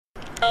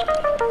How's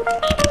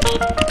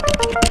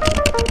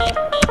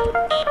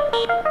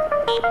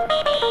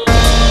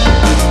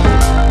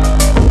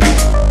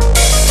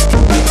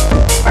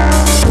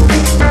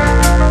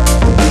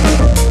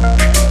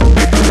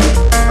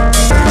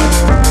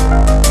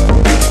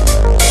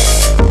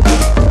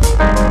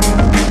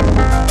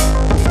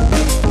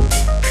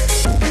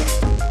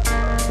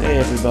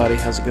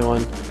it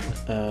going?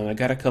 I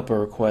got a couple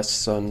of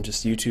requests on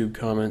just YouTube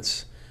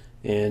comments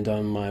and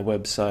on my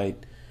website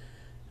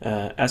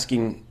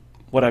asking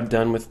what I've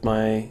done with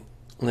my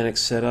Linux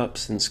setup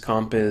since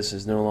compiz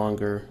is no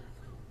longer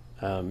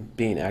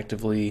being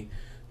actively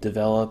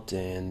developed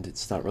and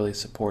it's not really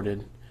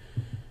supported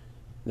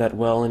that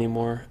well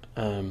anymore.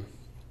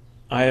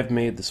 I have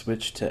made the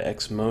switch to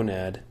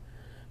xmonad,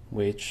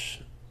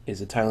 which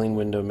is a tiling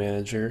window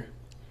manager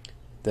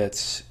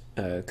that's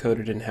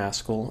coded in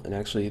Haskell, and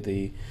actually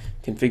the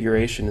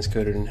configuration is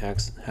coded in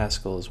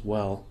Haskell as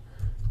well.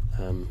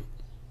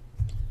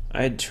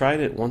 I had tried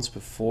it once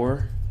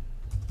before.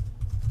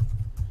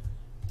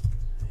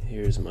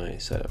 Here's my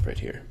setup right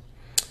here.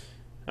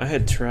 I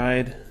had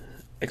tried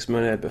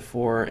xmonad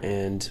before,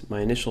 and my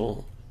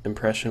initial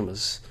impression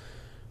was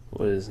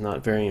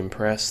not very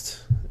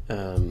impressed.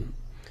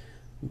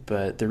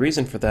 But the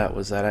reason for that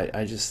was that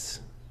I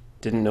just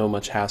didn't know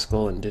much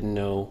Haskell and didn't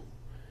know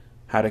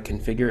how to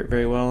configure it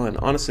very well, and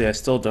honestly I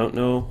still don't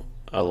know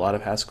a lot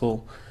of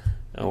Haskell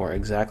or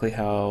exactly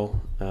how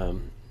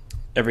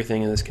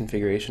everything in this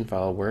configuration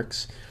file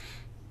works,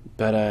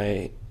 but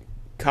I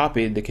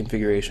copied the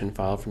configuration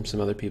file from some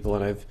other people,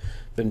 and I've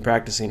been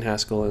practicing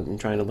Haskell and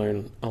trying to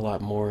learn a lot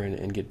more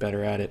and get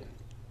better at it.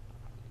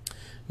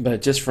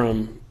 But just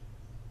from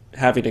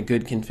having a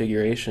good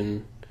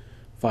configuration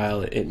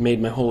file, it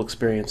made my whole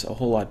experience a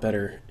whole lot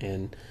better,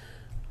 and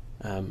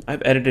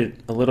I've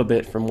edited a little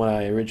bit from what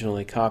I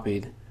originally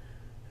copied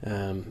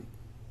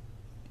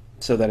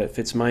so that it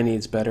fits my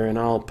needs better, and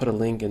I'll put a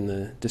link in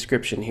the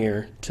description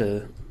here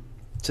to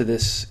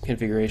this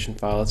configuration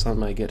file. It's on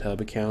my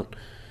GitHub account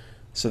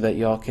so that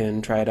y'all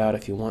can try it out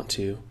if you want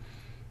to.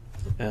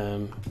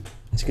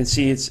 As you can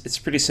see, it's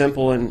pretty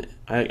simple, and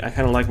I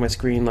kind of like my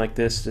screen like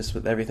this, just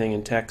with everything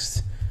in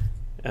text.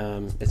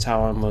 It's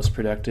how I'm most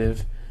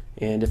productive,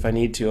 and if I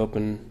need to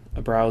open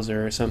a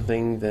browser or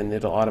something, then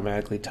it'll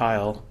automatically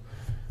tile.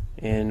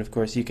 And of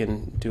course you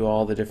can do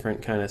all the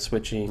different kind of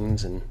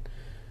switchings and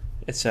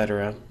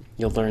etc.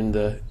 You'll learn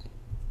the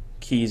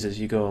keys as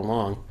you go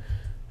along,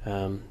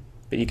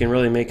 but you can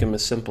really make them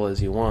as simple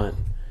as you want.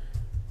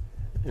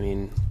 I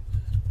mean,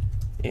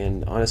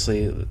 and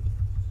honestly,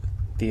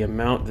 the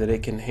amount that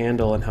it can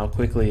handle and how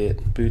quickly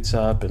it boots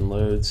up and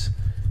loads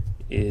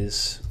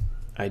is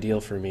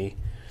ideal for me.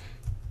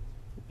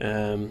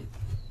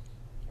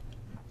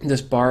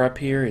 This bar up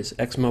here is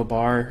xmo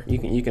bar.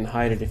 You can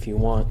hide it if you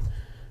want.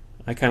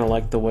 I kind of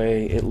like the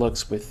way it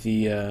looks with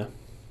the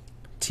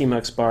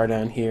tmux bar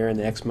down here and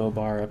the xmo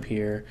bar up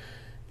here.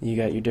 You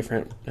got your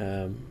different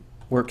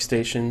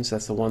workstations.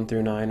 That's the 1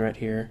 through 9 right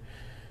here.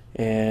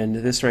 And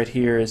this right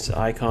here is the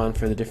icon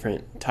for the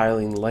different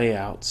tiling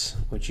layouts,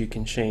 which you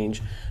can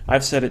change.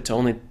 I've set it to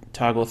only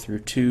toggle through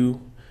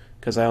 2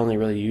 because I only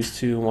really use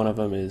 2. One of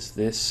them is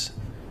this,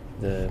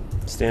 the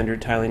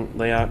standard tiling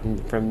layout,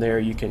 and from there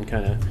you can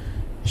kind of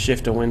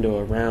shift a window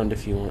around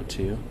if you want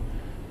to.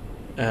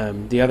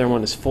 The other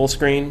one is full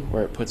screen,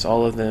 where it puts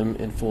all of them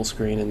in full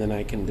screen, and then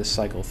I can just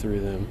cycle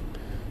through them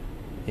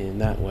in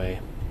that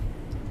way.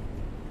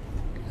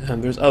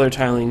 There's other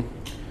tiling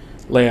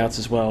layouts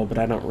as well, but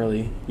I don't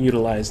really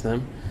utilize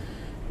them.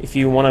 If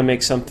you want to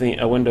make something,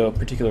 a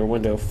particular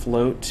window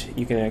float,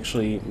 you can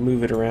actually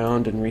move it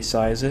around and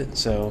resize it.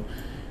 So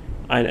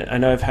I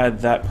know I've had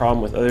that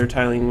problem with other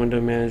tiling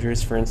window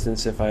managers. For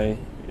instance, if I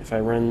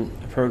run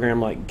a program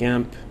like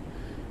GIMP,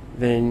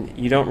 then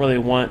you don't really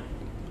want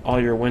all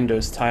your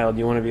windows tiled.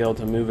 You want to be able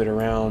to move it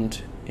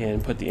around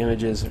and put the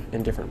images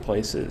in different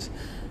places.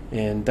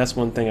 And that's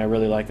one thing I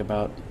really like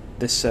about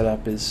this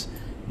setup is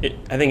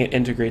I think it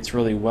integrates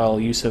really well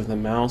use of the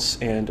mouse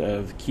and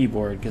of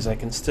keyboard, because I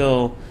can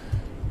still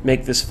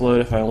make this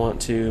float if I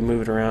want to,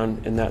 move it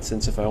around in that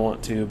sense if I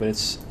want to, but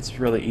it's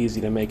really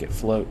easy to make it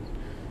float.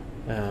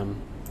 You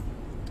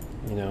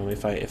know,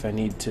 if I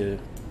need to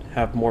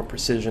have more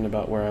precision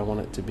about where I want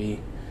it to be.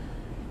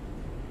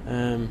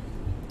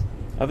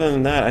 Other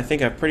than that, I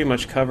think I've pretty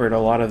much covered a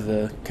lot of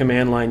the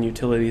command line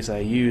utilities I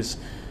use.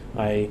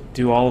 I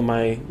do all of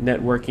my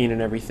networking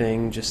and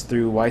everything just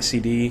through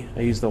YCD. I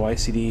use the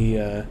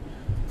YCD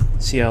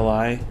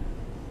CLI,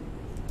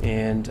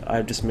 and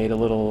I've just made a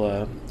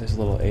little, there's a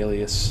little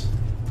alias,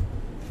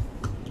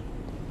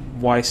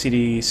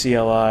 YCD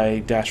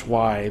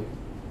CLI-Y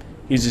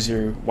uses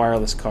your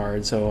wireless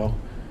card, so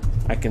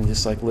I can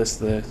just like list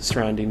the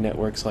surrounding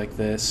networks like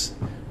this.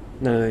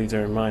 None of these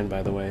are mine,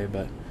 by the way,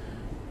 but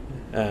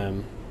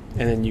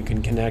and then you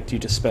can connect. You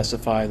just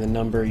specify the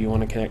number you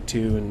want to connect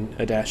to and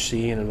a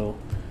 -C, and it'll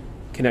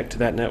connect to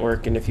that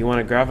network. And if you want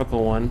a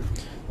graphical one,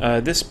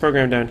 this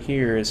program down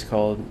here is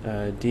called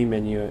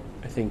dmenu.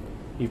 I think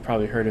you've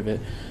probably heard of it,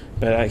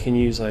 but I can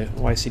use like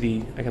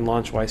YCD. I can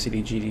launch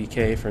YCD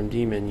GDK from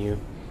dmenu,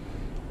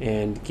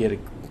 and get a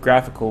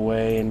graphical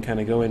way and kind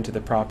of go into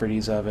the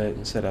properties of it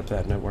and set up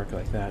that network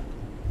like that.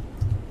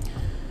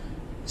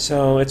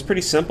 So it's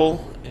pretty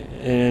simple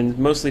and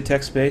mostly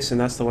text-based, and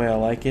that's the way I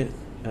like it.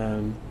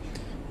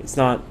 It's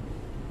not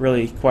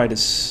really quite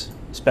as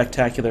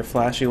spectacular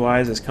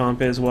flashy-wise as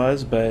compiz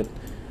was, but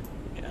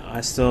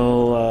I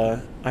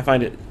still I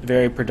find it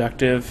very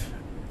productive,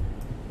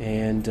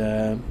 and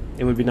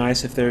it would be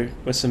nice if there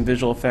was some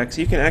visual effects.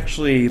 You can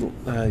actually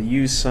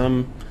use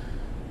some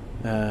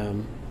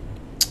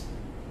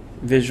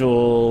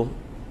visual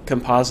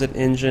composite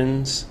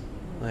engines.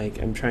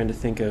 Like, I'm trying to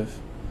think of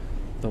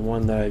the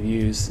one that I've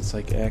used. It's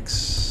like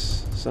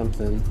X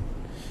something.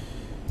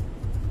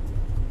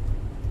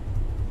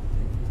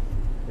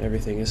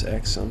 Everything is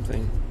X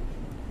something.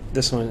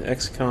 This one,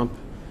 Xcomp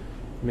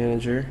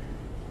Manager,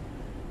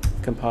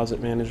 Composite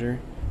Manager,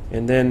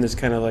 and then there's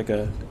kind of like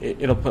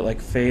it'll put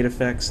like fade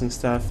effects and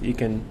stuff. You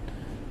can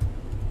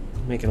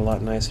make it a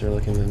lot nicer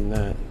looking than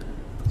that.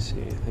 Let's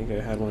see, I think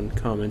I had one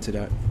commented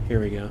out. Here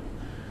we go.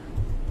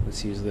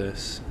 Let's use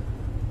this.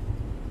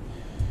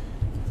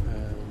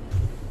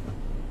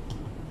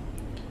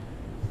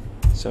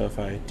 So if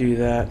I do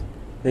that,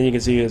 then you can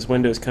see as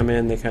windows come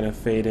in, they kind of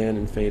fade in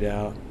and fade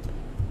out.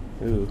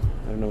 Ooh,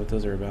 I don't know what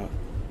those are about.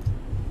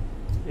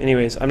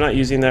 Anyways, I'm not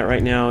using that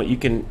right now. You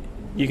can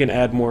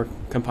add more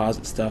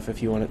composite stuff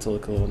if you want it to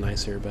look a little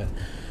nicer, but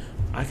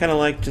I kind of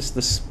like just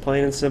this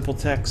plain and simple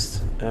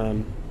text.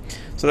 So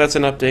that's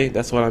an update.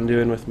 That's what I'm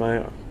doing with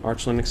my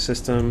Arch Linux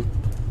system.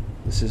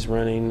 This is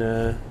running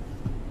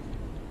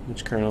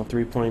which kernel?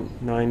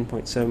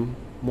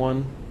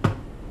 3.9.71.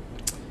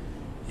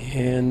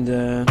 And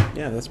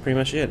yeah, that's pretty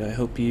much it. I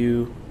hope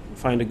you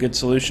find a good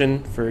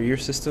solution for your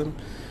system.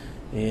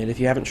 And if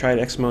you haven't tried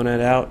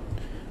xmonad out,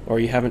 or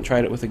you haven't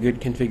tried it with a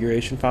good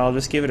configuration file,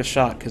 just give it a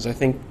shot, because I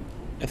think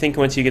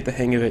once you get the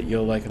hang of it,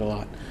 you'll like it a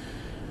lot.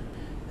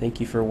 Thank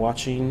you for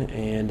watching,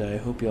 and I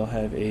hope you all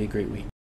have a great week.